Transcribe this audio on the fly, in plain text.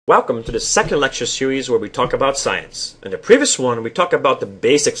Welcome to the second lecture series where we talk about science. In the previous one, we talked about the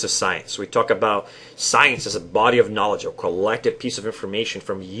basics of science. We talk about science as a body of knowledge, a collected piece of information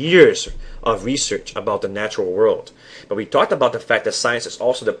from years of research about the natural world. But we talked about the fact that science is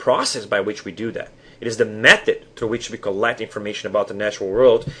also the process by which we do that. It is the method through which we collect information about the natural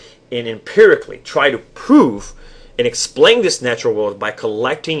world and empirically try to prove and explain this natural world by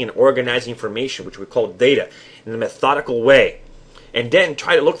collecting and organizing information, which we call data, in a methodical way. And then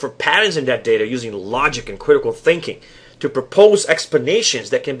try to look for patterns in that data using logic and critical thinking to propose explanations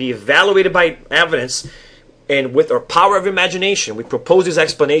that can be evaluated by evidence, and with our power of imagination, we propose these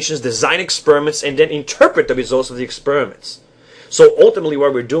explanations, design experiments, and then interpret the results of the experiments. So ultimately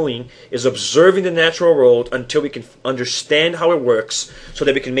what we're doing is observing the natural world until we can understand how it works so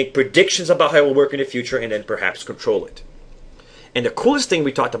that we can make predictions about how it will work in the future and then perhaps control it. And the coolest thing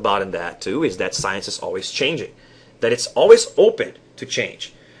we talked about in that too is that science is always changing. That it's always open to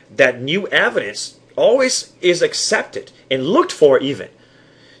change, that new evidence always is accepted and looked for even.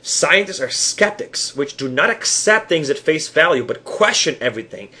 Scientists are skeptics, which do not accept things at face value, but question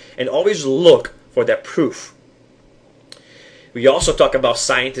everything and always look for that proof. We also talk about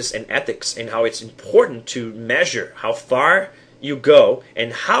scientists and ethics and how it's important to measure how far you go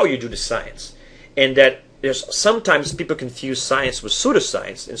and how you do the science. And that there's sometimes people confuse science with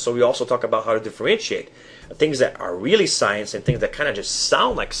pseudoscience, and so we also talk about how to differentiate things that are really science and things that kind of just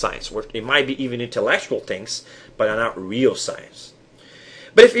sound like science, where it might be even intellectual things, but are not real science.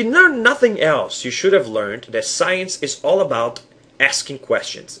 But if you learn nothing else, you should have learned that science is all about asking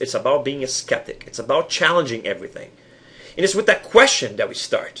questions. It's about being a skeptic. It's about challenging everything. And it's with that question that we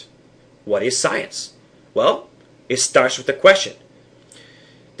start. What is science? Well, it starts with the question.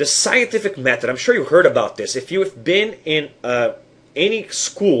 The scientific method, I'm sure you heard about this. If you have been in any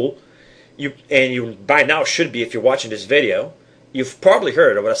school, you by now should be, if you're watching this video, you've probably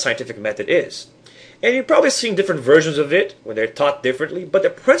heard of what a scientific method is. And you've probably seen different versions of it when they're taught differently, but the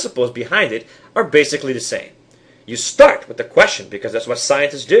principles behind it are basically the same. You start with the question because that's what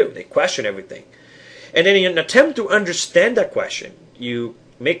scientists do. They question everything. And then in an attempt to understand that question, you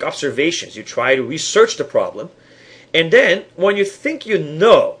make observations, you try to research the problem, and then when you think you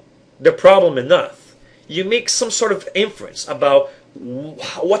know the problem enough, you make some sort of inference about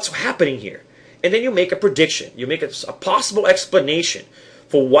what's happening here. And then you make a prediction. You make a possible explanation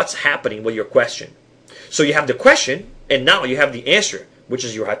for what's happening with your question. So you have the question, and now you have the answer, which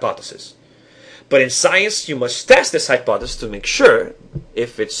is your hypothesis. But in science, you must test this hypothesis to make sure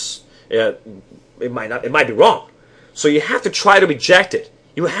if it might be wrong. So you have to try to reject it.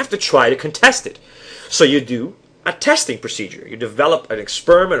 You have to try to contest it. So you do a testing procedure. You develop an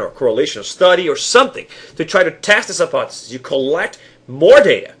experiment or a correlational study or something to try to test this hypothesis. You collect more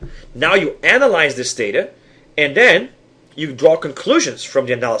data. Now you analyze this data, and then you draw conclusions from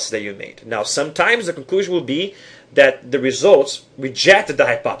the analysis that you made. Now sometimes the conclusion will be that the results rejected the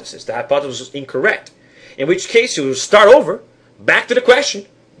hypothesis. The hypothesis was incorrect. In which case you will start over, back to the question,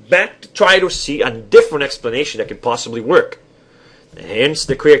 back to try to see a different explanation that can possibly work. And hence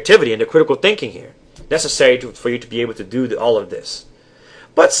the creativity and the critical thinking here, necessary for you to be able to do all of this.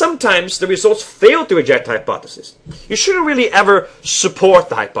 But sometimes the results fail to reject the hypothesis. You shouldn't really ever support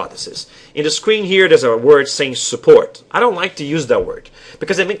the hypothesis. In the screen here, there's a word saying support. I don't like to use that word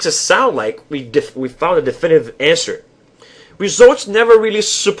because it makes it sound like we found a definitive answer. Results never really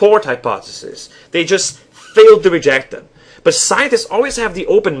support hypotheses. They just fail to reject them. But scientists always have the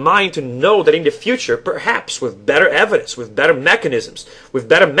open mind to know that in the future, perhaps with better evidence, with better mechanisms, with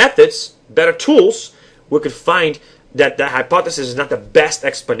better methods, better tools, we could find that the hypothesis is not the best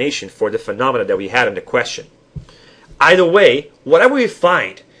explanation for the phenomena that we had in the question. Either way, whatever we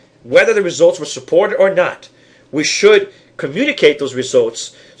find, whether the results were supported or not, we should communicate those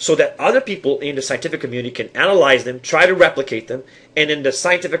results so that other people in the scientific community can analyze them, try to replicate them, and then the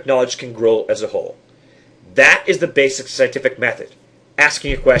scientific knowledge can grow as a whole. That is the basic scientific method.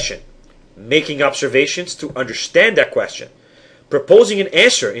 Asking a question, making observations to understand that question, proposing an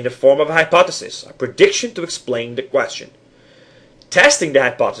answer in the form of a hypothesis, a prediction to explain the question, testing the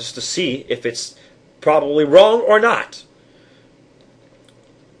hypothesis to see if it's probably wrong or not,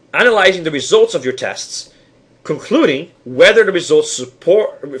 analyzing the results of your tests, concluding whether the results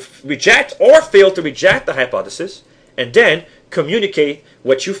reject or fail to reject the hypothesis, and then communicate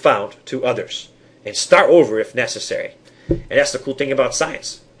what you found to others and start over if necessary. And that's the cool thing about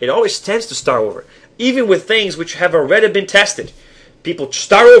science. It always tends to start over. Even with things which have already been tested, people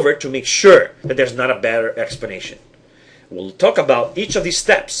start over to make sure that there's not a better explanation. We'll talk about each of these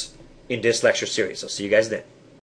steps in this lecture series. I'll see you guys then.